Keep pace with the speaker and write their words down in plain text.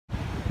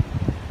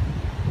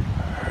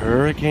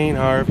Hurricane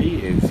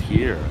Harvey is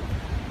here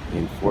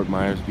in Fort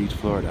Myers Beach,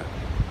 Florida.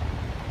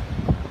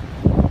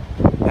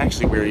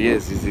 Actually, where he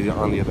is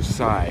on the other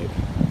side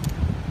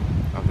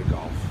of the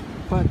Gulf,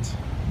 but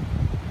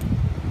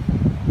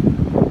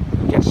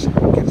gets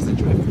the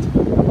drift.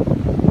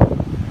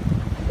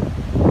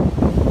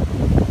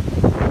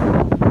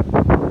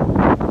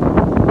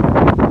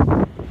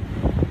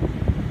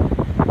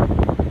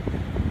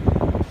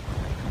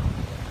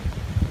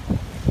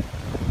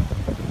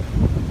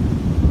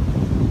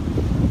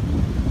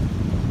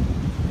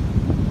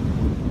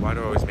 Why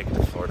do I always make it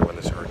to Florida when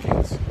there's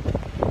hurricanes?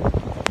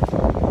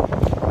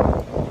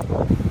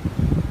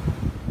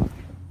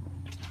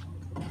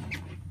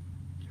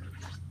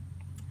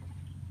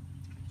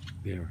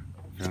 There,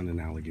 found an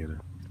alligator.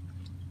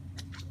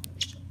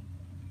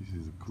 This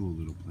is a cool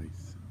little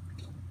place.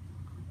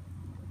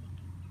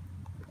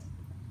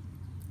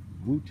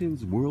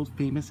 Wooten's world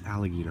famous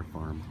alligator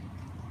farm.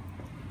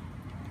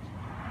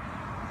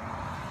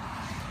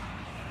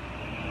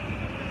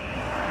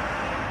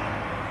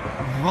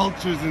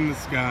 Vultures in the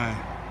sky.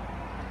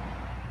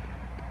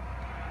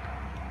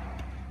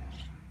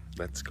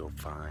 Let's go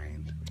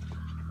find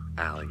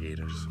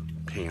alligators,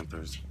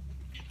 panthers,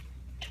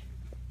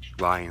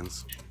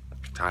 lions,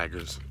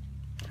 tigers,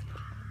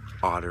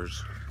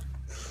 otters,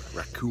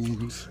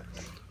 raccoons,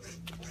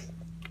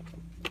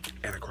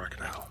 and a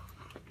crocodile.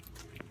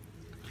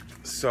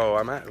 So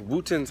I'm at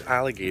Wooten's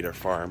alligator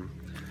farm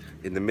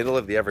in the middle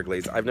of the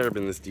Everglades. I've never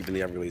been this deep in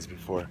the Everglades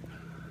before.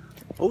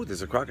 Oh,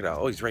 there's a crocodile.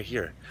 Oh, he's right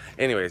here.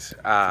 Anyways,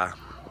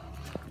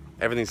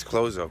 everything's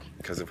closed though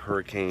because of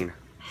Hurricane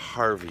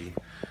Harvey.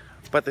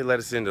 But they let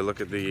us in to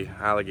look at the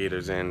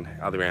alligators and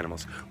other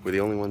animals. We're the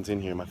only ones in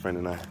here, my friend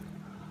and I.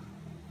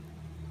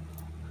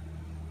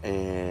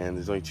 And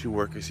there's only 2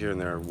 workers here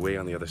and they're way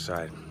on the other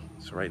side.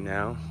 So right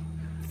now,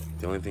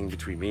 the only thing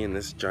between me and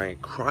this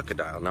giant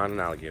crocodile, not an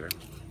alligator,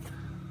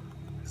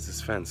 is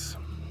this fence.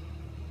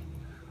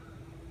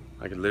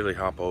 I could literally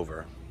hop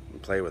over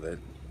and play with it.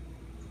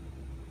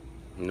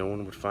 No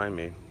one would find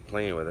me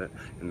playing with it,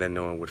 and then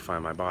no one would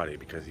find my body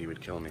because he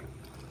would kill me.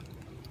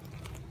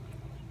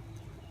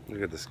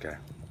 Look at this guy.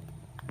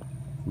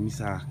 He's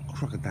a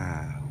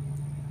crocodile.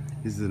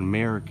 This is an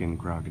American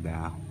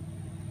crocodile.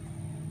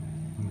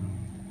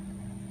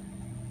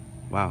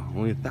 Wow,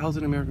 only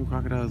 1,000 American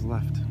crocodiles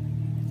left.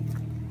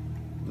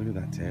 Look at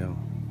that tail.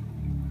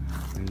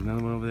 There's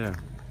another one over there.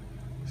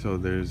 So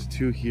there's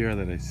 2 here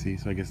that I see,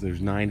 so I guess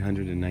there's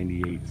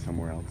 998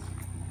 somewhere else.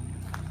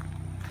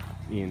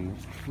 In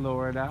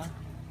Florida,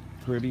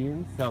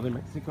 Caribbean, Southern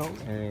Mexico,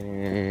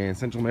 and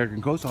Central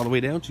American coast, all the way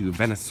down to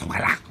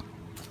Venezuela.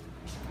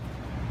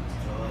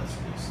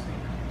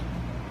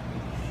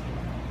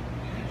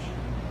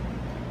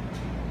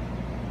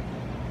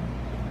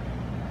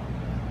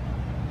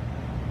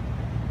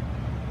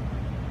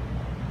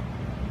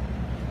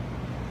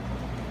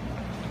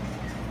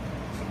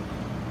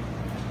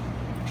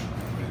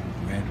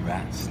 Red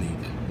rat snake.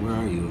 Where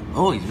are you?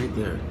 Oh, he's right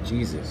there.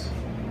 Jesus.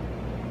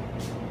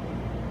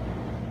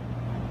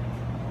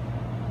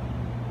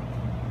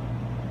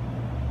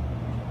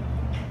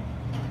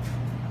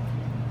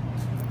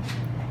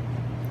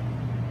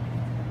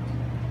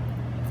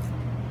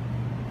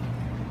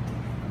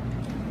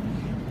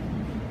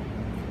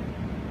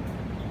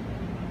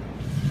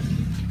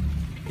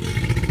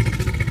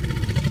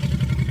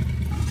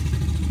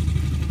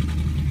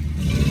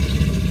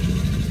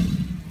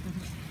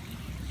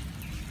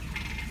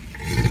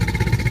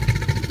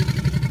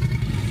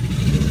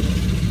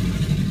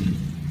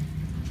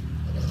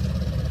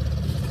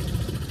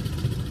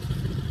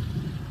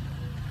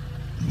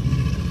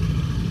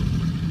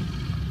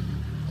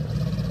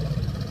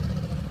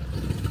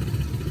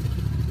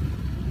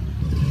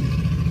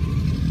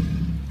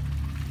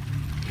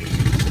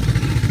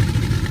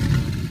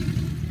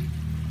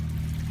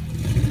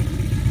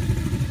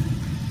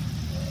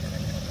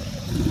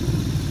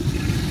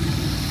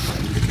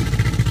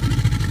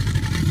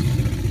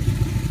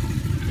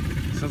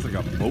 Sounds like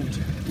a boat.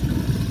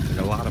 Like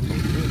a lot of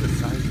boats. Look at the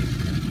size of it.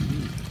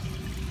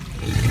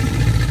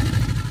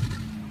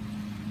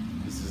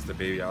 This is the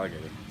baby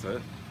alligator. That's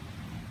it?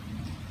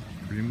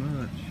 Pretty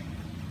much.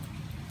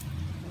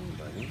 Oh,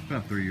 buddy.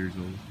 About 3 years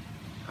old.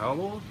 How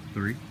old?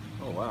 3.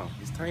 Oh, wow.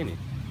 He's tiny.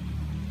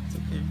 It's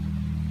okay.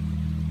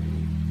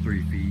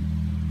 3 feet.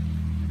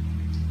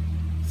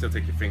 Still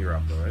take your finger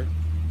off, though, right?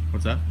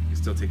 What's that? You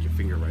still take your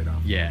finger right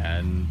off. Yeah,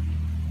 and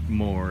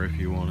more if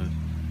you wanted.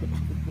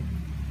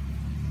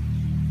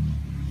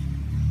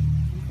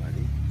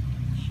 Buddy.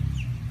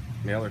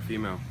 Male or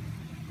female?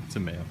 It's a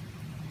male.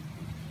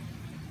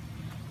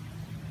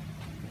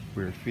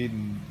 We were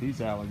feeding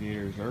these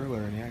alligators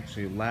earlier and he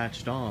actually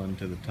latched on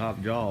to the top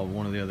jaw of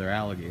one of the other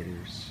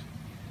alligators.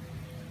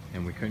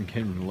 And we couldn't get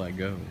him to let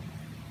go.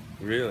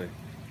 Really?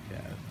 Yeah.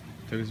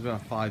 It took us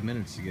about 5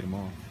 minutes to get him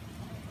off.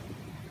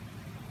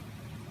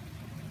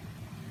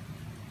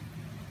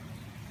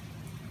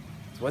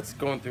 So what's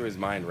going through his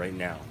mind right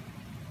now?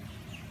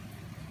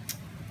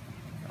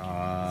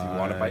 Does he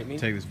want to bite me?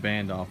 Take this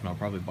band off and I'll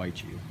probably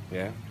bite you.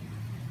 Yeah?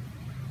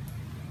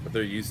 But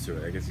they're used to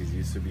it. I guess he's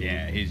used to being.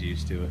 Yeah, he's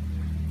used to it.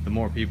 The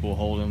more people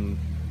hold him,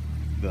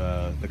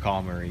 the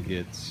calmer he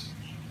gets.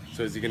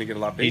 So is he gonna get a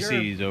lot bigger?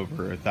 He sees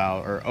over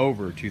 1,000 or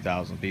over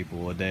 2,000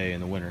 people a day in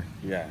the winter.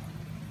 Yeah.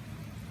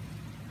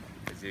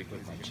 Look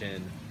at my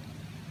chin,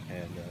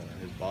 and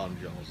his bottom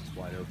jaws is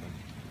wide open.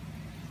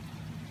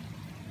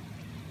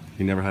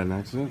 He never had an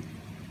accident?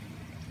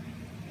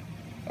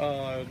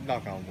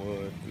 Knock on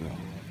wood.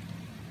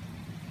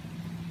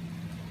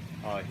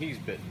 No. He's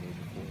bitten me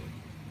before.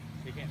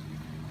 He can't.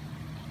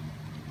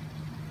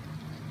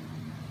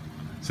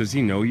 So does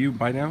he know you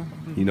by now?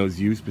 He knows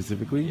you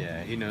specifically?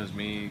 Yeah, he knows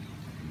me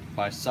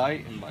by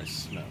sight and by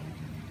smell.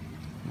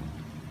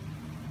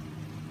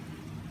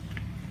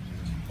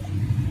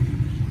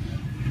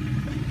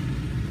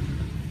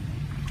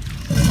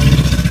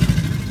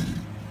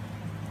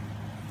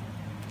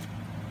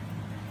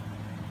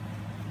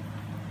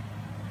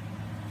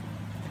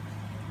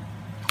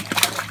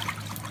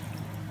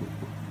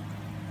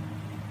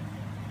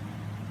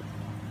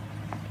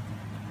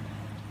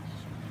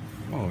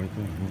 Oh, right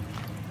there.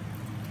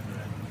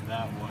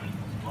 That one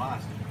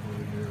blasted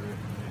here.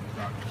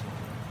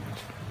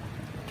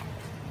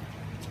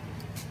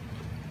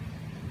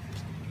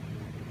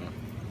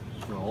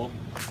 Roll.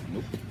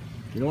 Nope.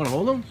 You don't want to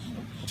hold him?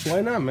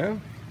 Why not,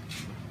 man?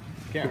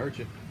 Can't hurt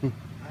you. I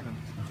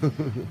know.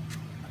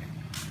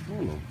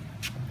 Hold him.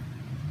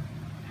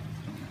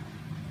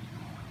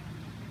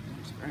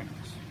 It's very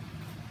nice.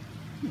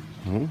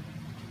 Hmm?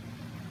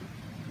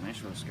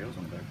 Nice little scales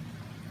on the back.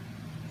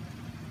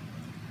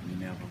 You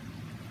know,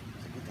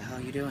 what the hell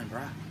are you doing,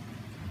 bro?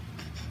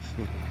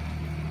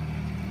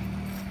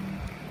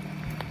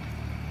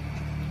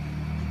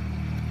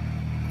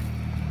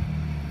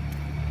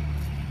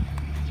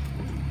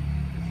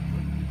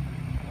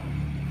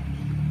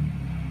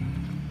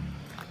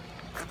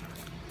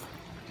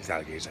 These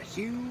alligators are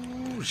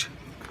huge.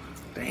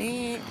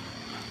 Dang.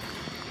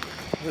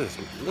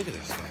 Look at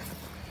this guy.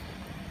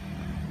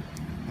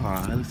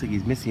 Oh, it looks like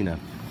he's missing a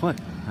foot.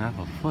 Half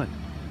a foot.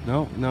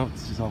 No,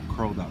 it's just all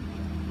curled up.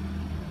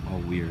 All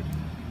weird.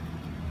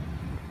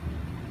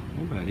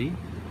 Hey, buddy.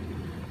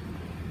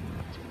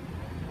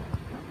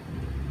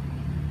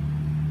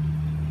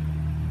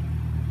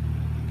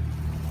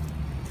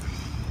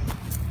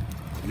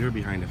 You're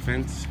behind a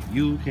fence.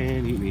 You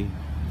can't eat me.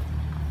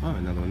 Oh,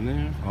 another one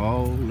there.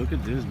 Oh, look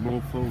at this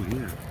mofo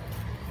here.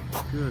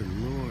 Good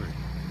Lord.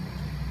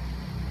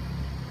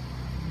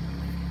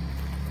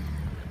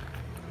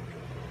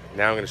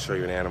 Now I'm going to show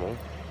you an animal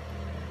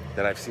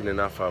that I've seen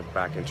enough of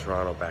back in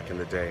Toronto back in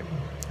the day.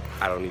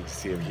 I don't need to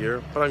see him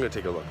here, but I'm going to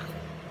take a look.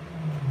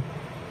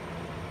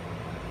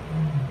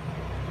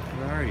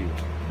 Where are you?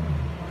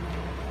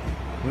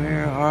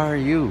 Where are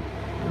you?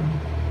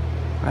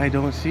 I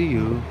don't see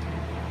you.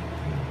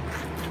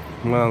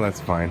 Well, that's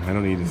fine. I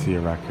don't need to see a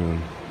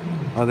raccoon.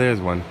 Oh,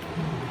 there's one.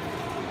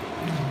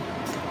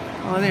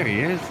 Oh, there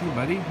he is. Hey,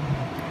 buddy.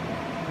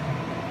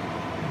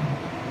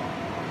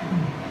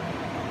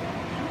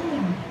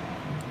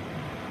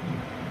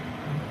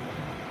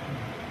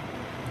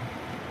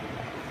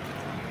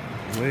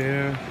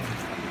 Where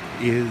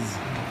is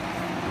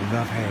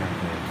the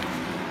panther?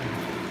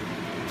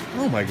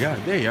 Oh my God,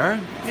 there you are.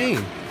 Hey,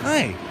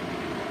 hi.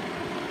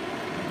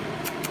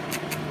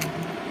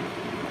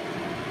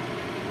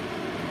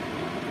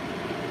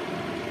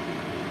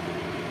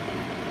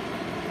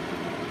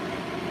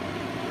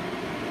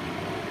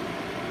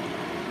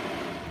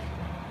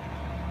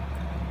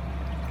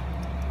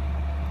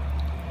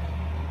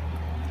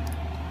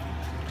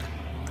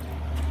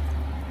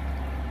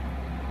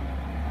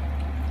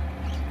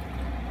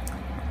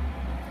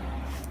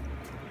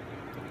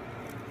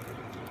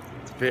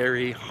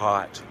 Very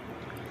hot.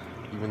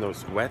 Even though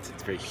it's wet,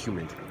 it's very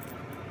humid.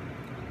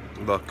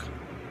 Look.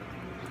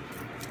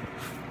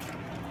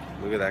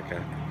 Look at that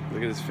guy.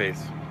 Look at his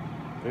face.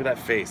 Look at that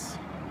face.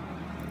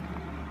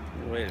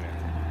 Wait a minute.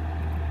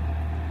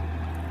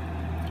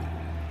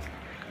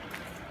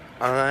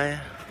 I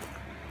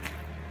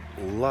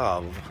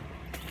love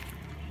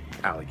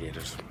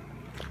alligators.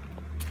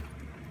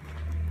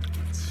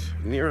 It's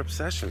near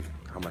obsession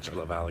how much I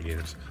love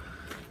alligators.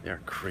 They are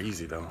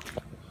crazy though.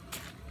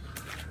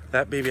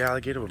 That baby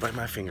alligator would bite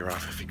my finger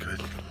off if he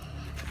could.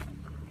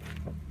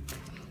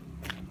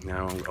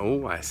 Now,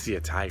 oh, I see a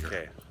tiger.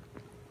 Okay.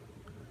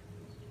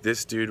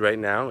 This dude right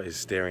now is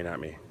staring at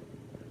me.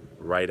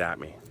 Right at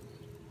me.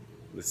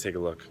 Let's take a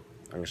look.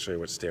 I'm gonna show you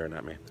what's staring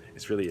at me.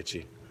 It's really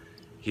itchy.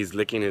 He's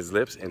licking his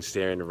lips and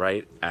staring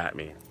right at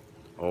me.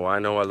 Oh, I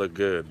know I look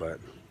good, but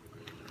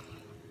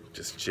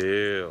just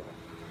chill.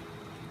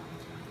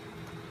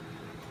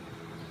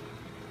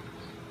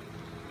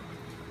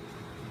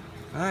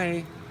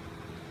 Hi.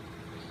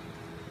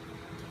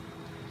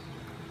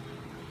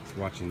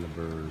 Watching the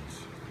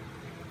birds.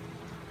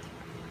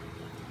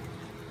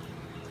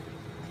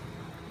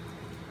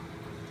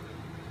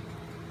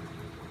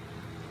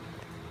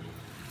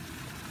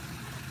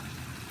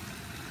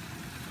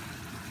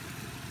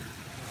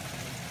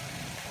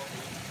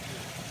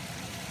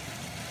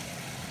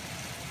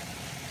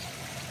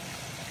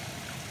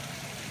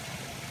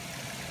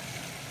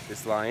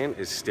 This lion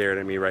is staring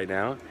at me right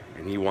now,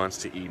 and he wants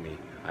to eat me.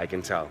 I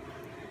can tell.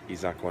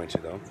 He's not going to,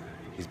 though.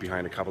 He's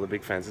behind a couple of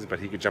big fences, but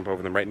he could jump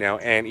over them right now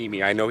and eat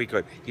me. I know he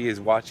could. He is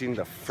watching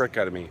the frick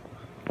out of me.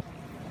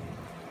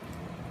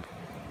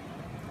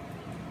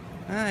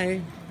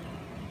 Hi.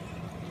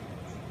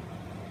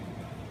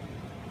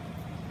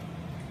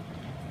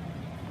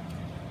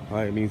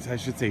 Well, I mean, I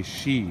should say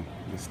she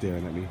is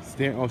staring at me.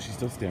 Oh, she's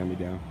still staring me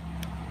down.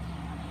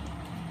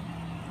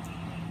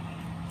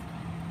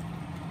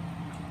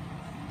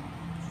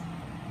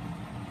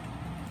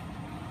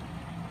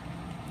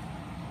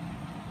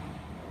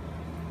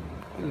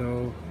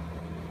 Hello.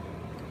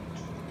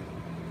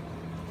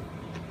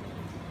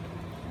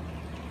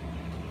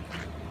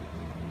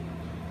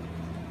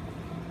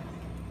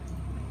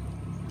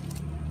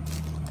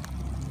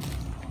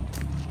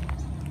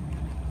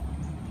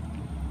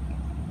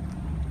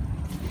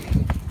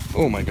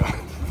 Oh my god.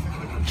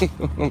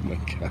 Oh my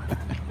god.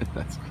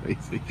 That's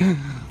crazy.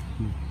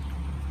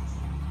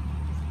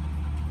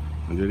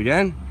 Wanna do it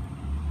again?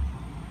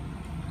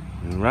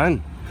 And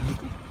run.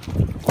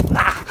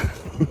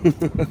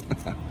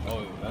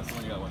 Oh, that's the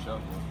one you gotta watch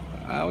out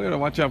for. We gotta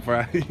watch out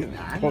for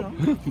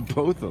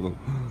both of them.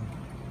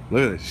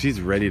 Look at this. She's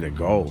ready to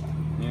go.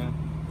 Yeah.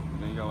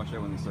 Then you gotta watch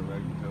out when they start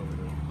wagging the tail.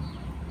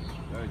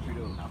 Alright, treat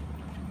those.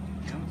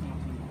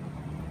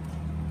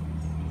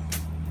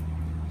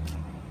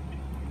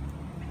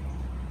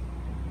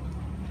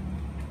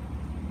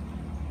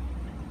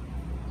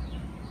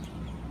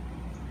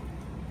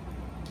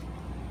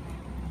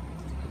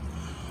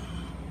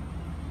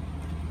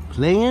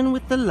 Playing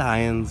with the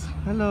lions.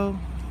 Hello.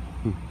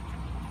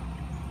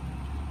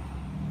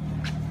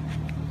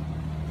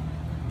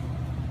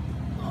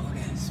 Oh, look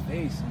at his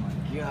face. Oh my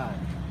god.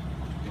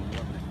 I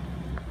love it.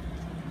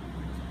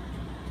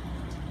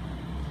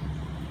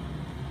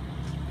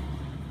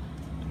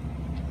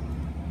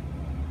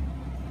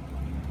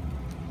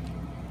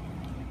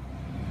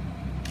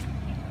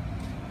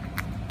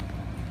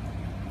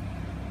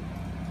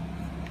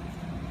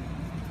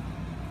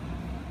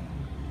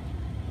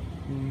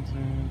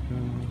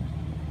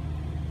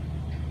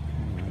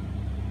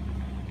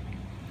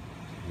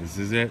 This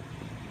is it.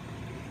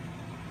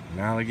 An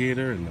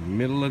alligator in the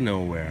middle of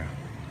nowhere.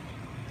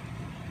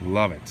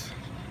 Love it.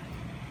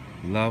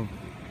 Love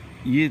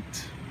it.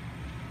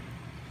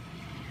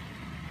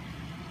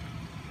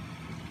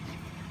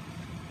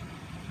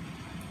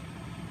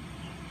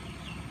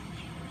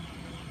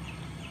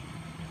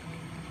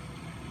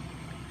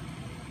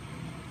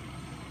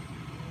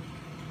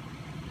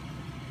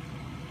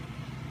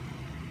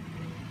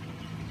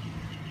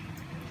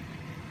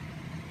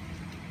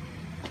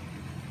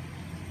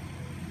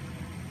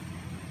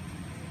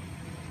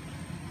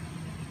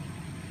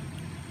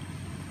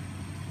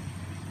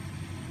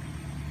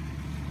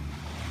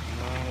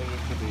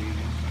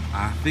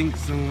 I think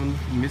someone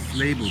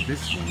mislabeled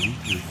this one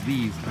because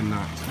these are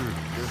not turtles.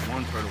 There's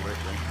one turtle right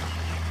there.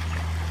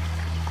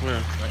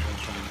 Where? Right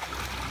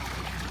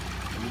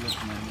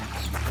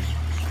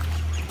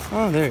there.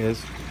 Oh, there it is.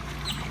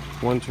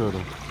 One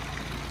turtle.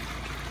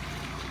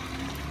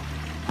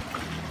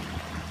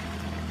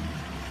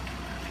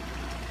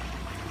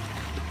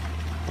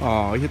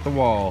 Oh, he hit the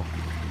wall.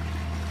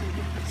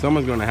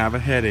 Someone's gonna have a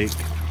headache.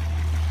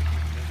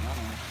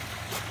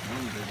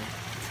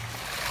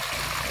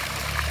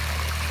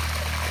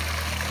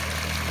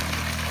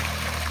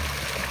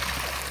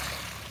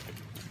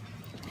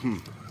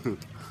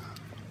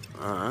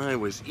 I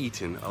was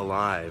eaten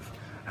alive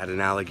at an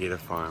alligator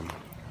farm.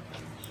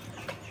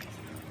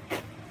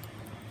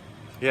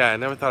 Yeah, I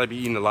never thought I'd be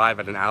eaten alive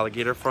at an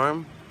alligator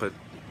farm, but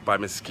by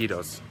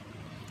mosquitoes.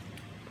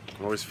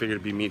 I always figured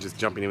it'd be me just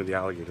jumping in with the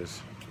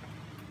alligators.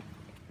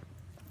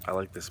 I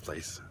like this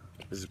place.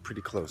 This is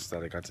pretty close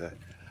that I got to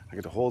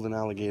hold an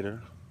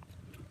alligator,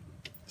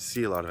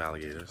 see a lot of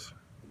alligators.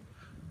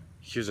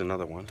 Here's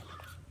another one.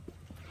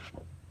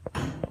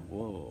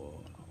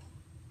 Whoa.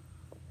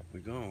 We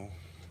go.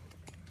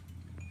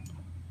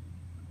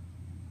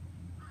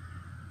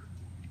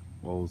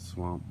 Old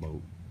swamp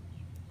boat.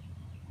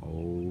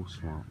 Old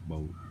swamp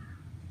boat.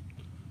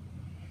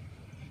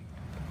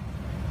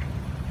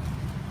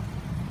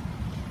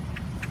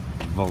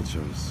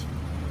 Vultures.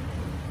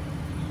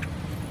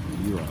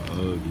 You are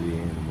ugly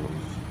animals.